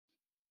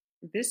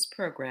This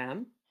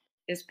program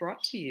is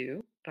brought to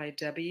you by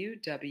W.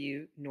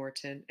 W.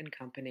 Norton and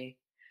Company,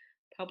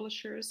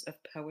 publishers of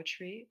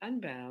Poetry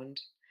Unbound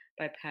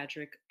by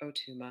Patrick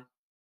Otuma.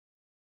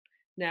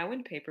 Now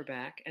in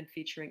paperback and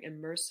featuring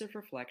immersive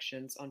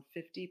reflections on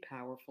 50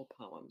 powerful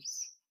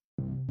poems.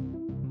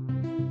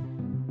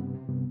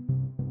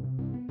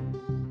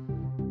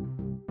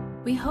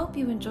 We hope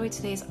you enjoyed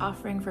today's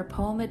offering for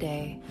Poem a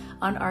Day,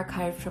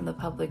 unarchived from the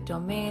public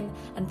domain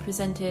and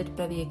presented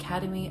by the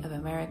Academy of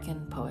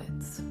American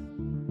Poets.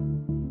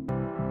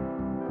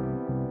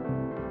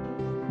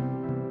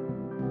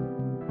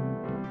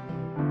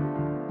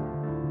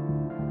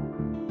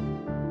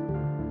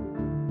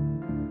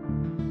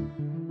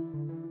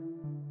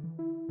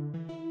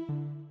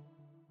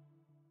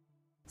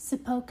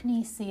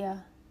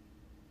 Sippokni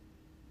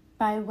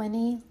by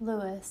Winnie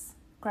Lewis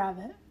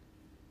Gravitt.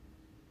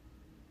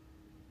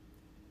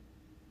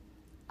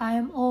 I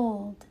am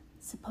old,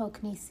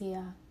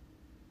 Sippokni.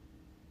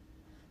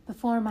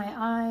 Before my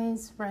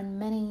eyes run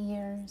many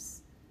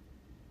years,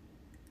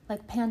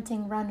 like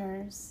panting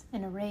runners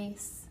in a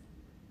race.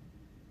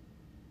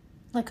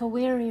 Like a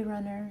weary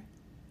runner,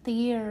 the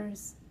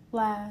years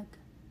lag.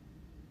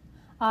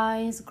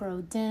 Eyes grow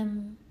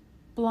dim,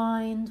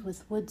 blind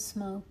with wood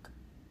smoke.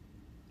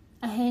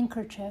 A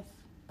handkerchief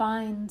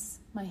binds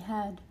my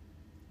head,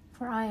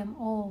 for I am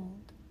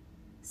old,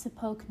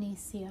 Sippokni.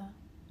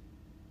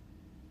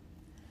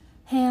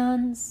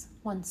 Hands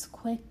once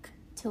quick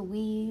to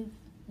weave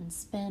and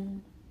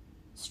spin,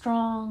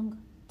 strong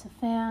to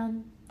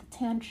fan the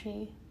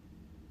tanchi.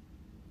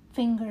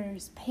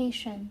 Fingers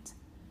patient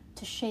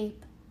to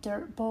shape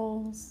dirt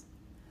bowls,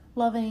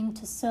 loving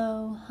to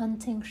sew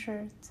hunting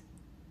shirt.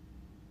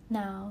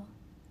 Now,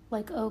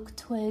 like oak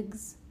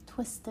twigs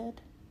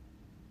twisted,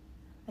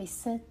 I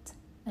sit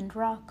and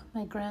rock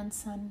my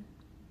grandson.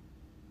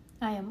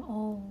 I am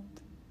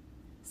old,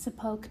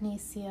 Sippokni.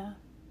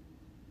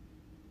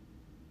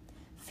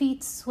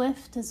 Feet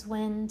swift as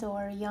wind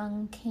o'er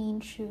young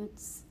cane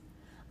shoots,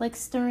 like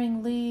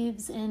stirring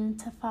leaves in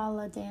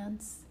tafala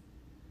dance,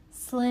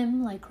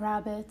 slim like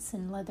rabbits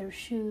in leather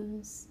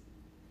shoes,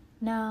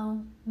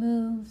 now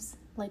moves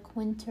like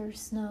winter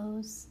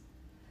snows,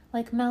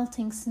 like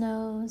melting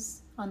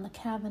snows on the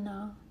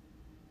Kavanaugh.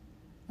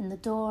 In the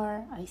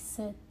door I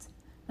sit,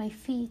 my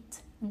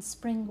feet in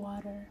spring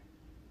water.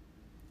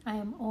 I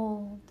am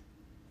old,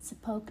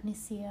 Sippokni.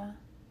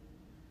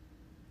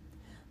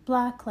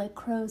 Black like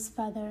crow's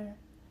feather,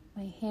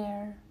 my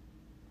hair,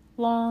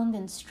 long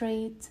and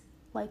straight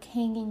like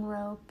hanging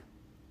rope,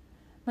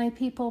 my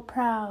people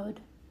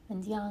proud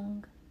and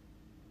young.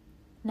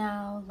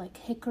 Now like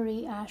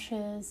hickory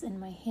ashes in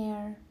my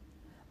hair,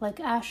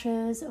 like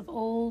ashes of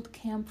old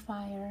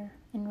campfire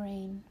in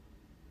rain.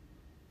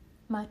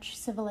 Much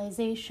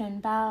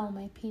civilization bow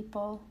my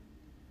people,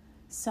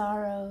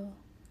 sorrow,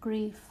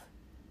 grief,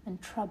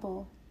 and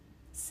trouble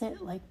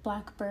sit like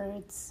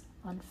blackbirds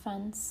on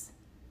fence.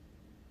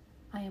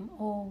 I am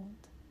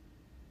old,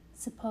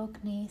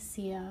 Sippokni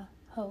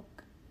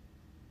Hoke.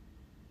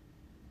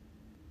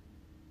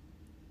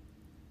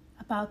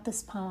 About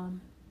this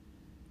poem.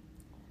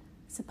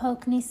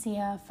 Sippokni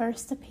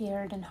first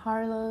appeared in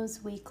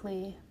Harlow's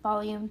Weekly,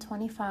 Volume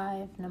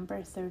 25,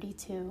 Number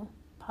 32,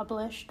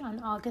 published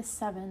on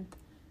August 7th,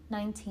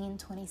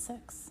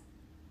 1926.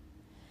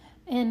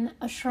 In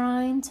A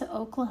Shrine to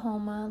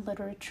Oklahoma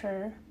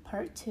Literature,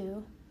 Part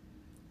 2,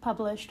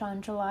 published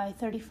on July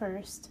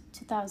 31st,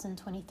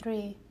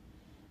 2023,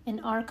 in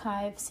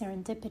Archive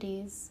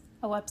Serendipities,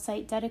 a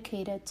website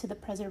dedicated to the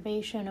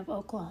preservation of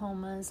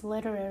Oklahoma's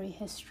literary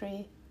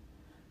history,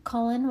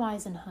 Colin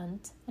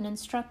Weisenhunt, an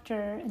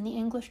instructor in the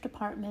English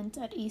department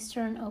at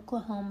Eastern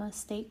Oklahoma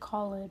State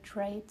College,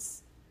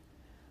 writes,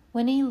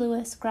 Winnie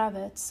Lewis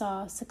Gravitt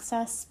saw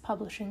success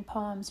publishing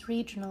poems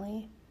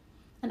regionally,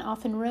 and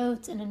often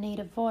wrote in a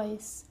native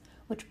voice,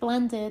 which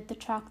blended the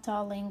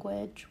Choctaw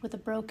language with a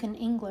broken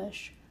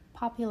English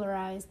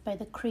popularized by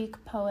the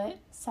Creek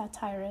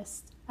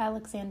poet-satirist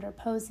Alexander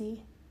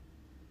Posey.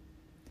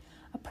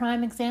 A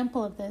prime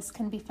example of this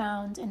can be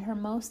found in her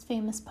most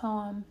famous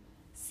poem,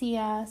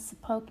 Sia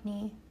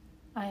Sippokni,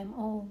 I Am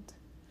Old,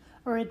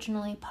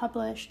 originally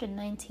published in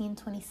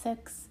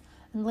 1926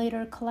 and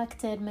later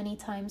collected many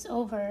times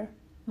over,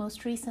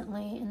 most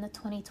recently in the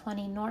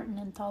 2020 Norton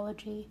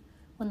Anthology,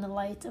 When the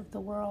Light of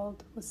the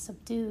World Was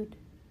Subdued.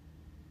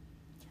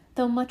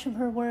 Though much of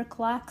her work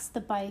lacks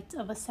the bite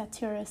of a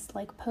satirist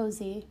like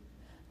Posey,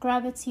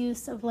 Gravitt's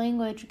use of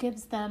language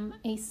gives them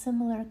a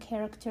similar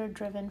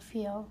character-driven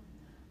feel,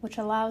 which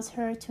allows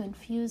her to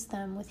infuse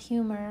them with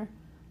humor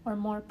or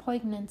more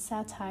poignant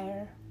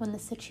satire when the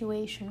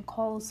situation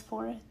calls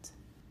for it.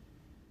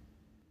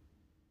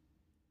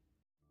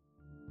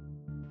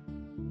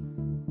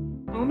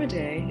 Poem a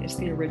Day is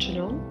the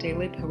original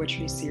daily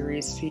poetry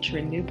series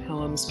featuring new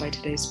poems by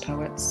today's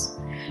poets.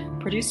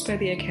 Produced by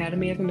the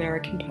Academy of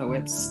American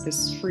Poets,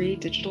 this free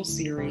digital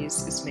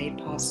series is made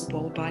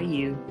possible by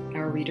you,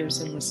 our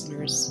readers and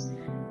listeners.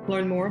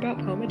 Learn more about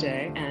Poem a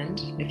Day, and,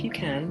 if you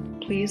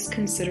can, please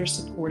consider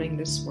supporting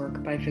this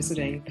work by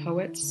visiting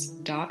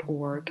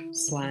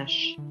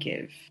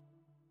poets.org/give.